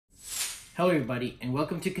Hello everybody and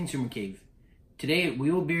welcome to Consumer Cave. Today we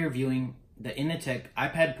will be reviewing the Inateck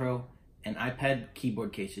iPad Pro and iPad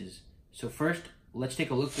keyboard cases. So first, let's take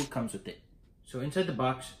a look what comes with it. So inside the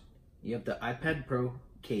box, you have the iPad Pro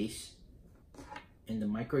case and the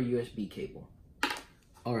micro USB cable.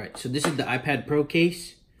 Alright, so this is the iPad Pro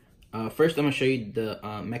case. First I'm going to show you the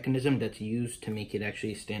mechanism that's used to make it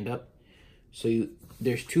actually stand up. So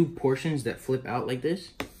there's two portions that flip out like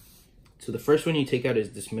this. So the first one you take out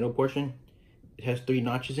is this middle portion. It has 3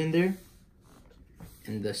 notches in there.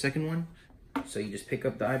 And the second one, so you just pick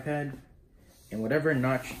up the iPad and whatever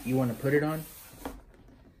notch you want to put it on,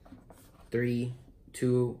 3,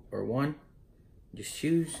 2, or 1, just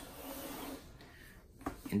choose.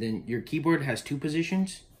 And then your keyboard has 2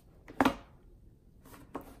 positions.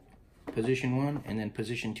 Position 1 and then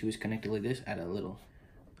position 2 is connected like this at a little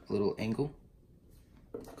angle.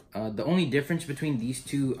 The only difference between these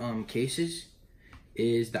two cases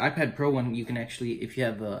is the iPad Pro one, you can actually, if you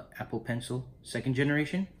have a Apple Pencil 2nd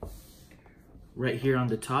generation, right here on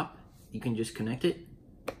the top, you can just connect it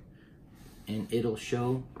and it'll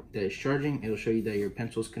show that it's charging. It'll show you that your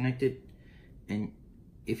pencil is connected. And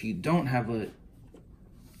if you don't have a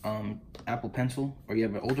Apple Pencil or you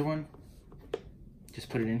have an older one, just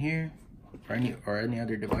put it in here or any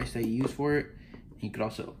other device that you use for it. You could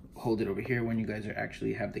also hold it over here when you guys are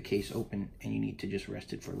actually have the case open and you need to just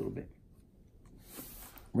rest it for a little bit.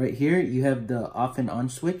 Right here, you have the off and on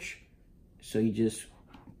switch. So you just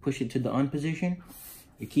push it to the on position.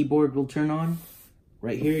 Your keyboard will turn on.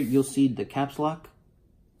 Right here, you'll see the caps lock.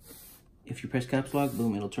 If you press caps lock,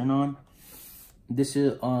 boom, it'll turn on. This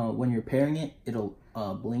is when you're pairing it, it'll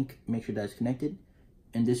blink, make sure that it's connected.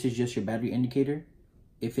 And this is just your battery indicator.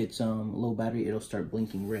 If it's low battery, it'll start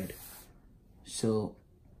blinking red. So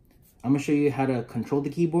I'm gonna show you how to control the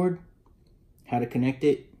keyboard, how to connect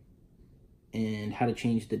it, and how to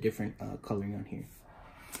change the different coloring on here.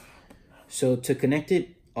 So to connect it,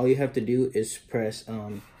 all you have to do is press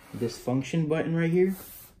this function button right here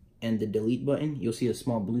and the delete button. You'll see a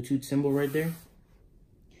small Bluetooth symbol right there.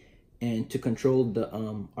 And to control the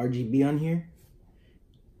RGB on here,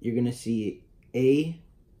 you're gonna see A,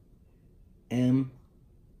 M,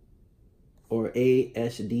 or A,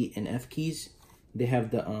 S, D, and F keys. They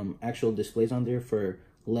have the actual displays on there for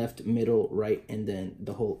left, middle, right, and then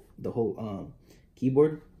the whole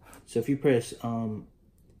keyboard. So if you press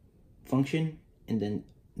function and then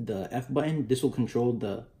the F button, this will control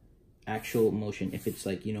the actual motion if it's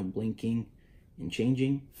like, you know, blinking and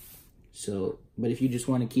changing. So, but if you just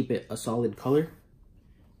want to keep it a solid color,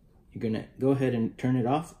 you're gonna go ahead and turn it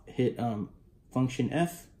off, hit function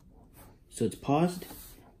F, so it's paused,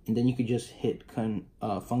 and then you could just hit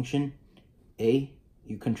function A,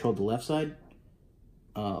 you control the left side,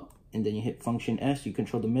 and then you hit function S, you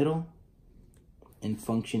control the middle, and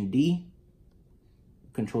function D,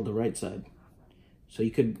 control the right side. So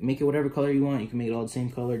you could make it whatever color you want. You can make it all the same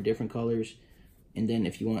color, different colors, and then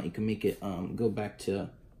if you want, you can make it go back to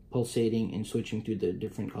pulsating and switching through the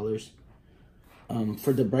different colors.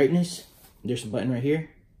 For the brightness, there's a button right here.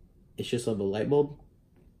 It's just like a light bulb.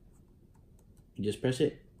 You just press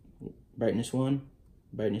it. Brightness 1,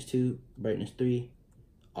 brightness 2, brightness 3,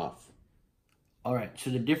 off. Alright, so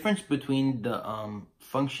the difference between the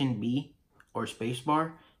function B or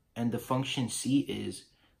spacebar and the function C is,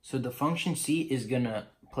 so the function C is gonna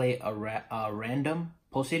play a random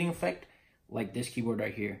pulsating effect like this keyboard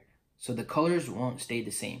right here. So the colors won't stay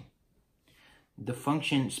the same. The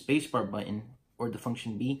function spacebar button or the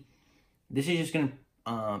function B, this is just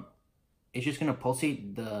gonna it's just gonna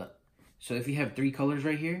pulsate the, so if you have 3 colors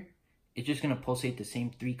right here, it's just gonna pulsate the same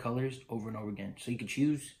 3 colors over and over again. So you can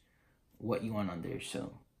choose what you want on there.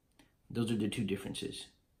 So those are the 2 differences.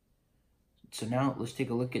 So now let's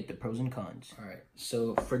take a look at the pros and cons. All right,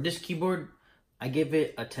 so for this keyboard, I give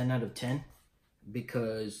it a 10 out of 10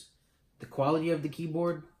 because the quality of the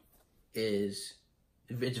keyboard is,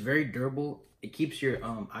 it's very durable. It keeps your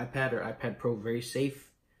iPad or iPad Pro very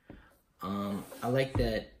safe. I like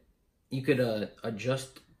that you could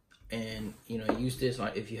adjust and, you know, use this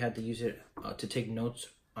if you had to use it to take notes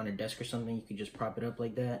on a desk or something. You could just prop it up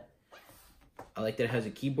like that. I like that it has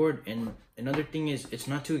a keyboard, and another thing is it's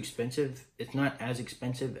not too expensive. It's not as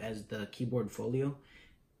expensive as the keyboard Folio,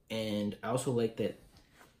 and I also like that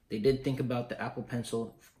they did think about the Apple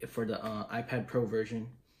Pencil for the iPad Pro version.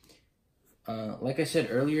 Like I said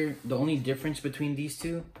earlier, the only difference between these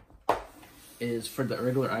two is for the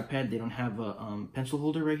regular iPad, they don't have a pencil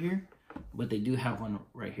holder right here, but they do have one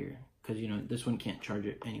right here because, you know, this one can't charge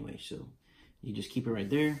it anyway, so you just keep it right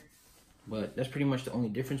there. But that's pretty much the only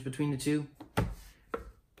difference between the two.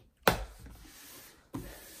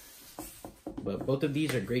 But both of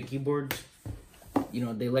these are great keyboards. You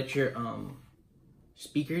know, they let your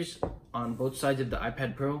speakers on both sides of the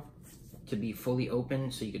iPad Pro to be fully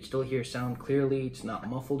open, so you could still hear sound clearly. It's not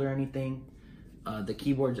muffled or anything. The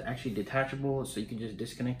keyboard's actually detachable, so you can just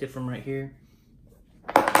disconnect it from right here.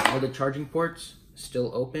 All the charging ports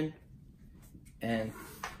still open. And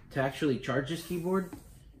to actually charge this keyboard,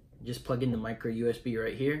 just plug in the micro USB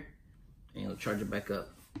right here, and you'll charge it back up.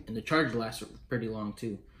 And the charge lasts pretty long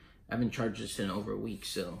too. I haven't charged this in over a week,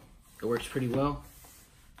 so it works pretty well.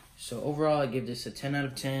 So overall, I give this a 10 out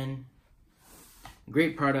of 10.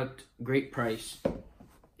 Great product, great price.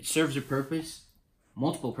 It serves a purpose,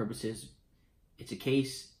 multiple purposes. It's a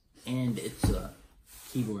case and it's a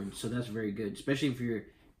keyboard, so that's very good, especially if you're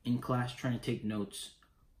in class trying to take notes,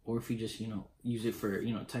 or if you just, you know, use it for,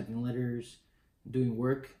 you know, typing letters, doing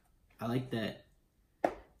work. I like that.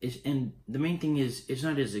 And the main thing is, it's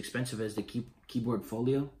not as expensive as the keyboard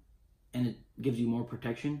folio, and it gives you more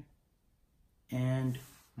protection and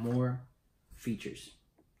more features,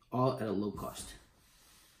 all at a low cost.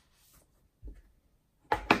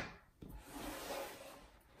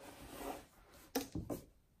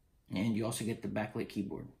 And you also get the backlit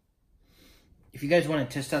keyboard. If you guys want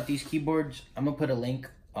to test out these keyboards, I'm going to put a link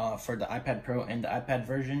for the iPad Pro and the iPad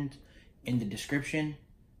versions in the description.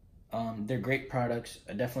 They're great products.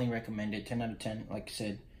 I definitely recommend it. 10 out of 10, like I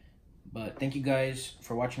said. But thank you guys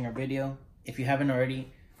for watching our video. If you haven't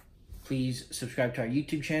already, please subscribe to our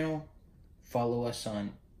YouTube channel. Follow us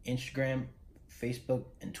on Instagram, Facebook,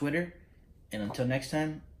 and Twitter. And until next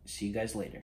time, see you guys later.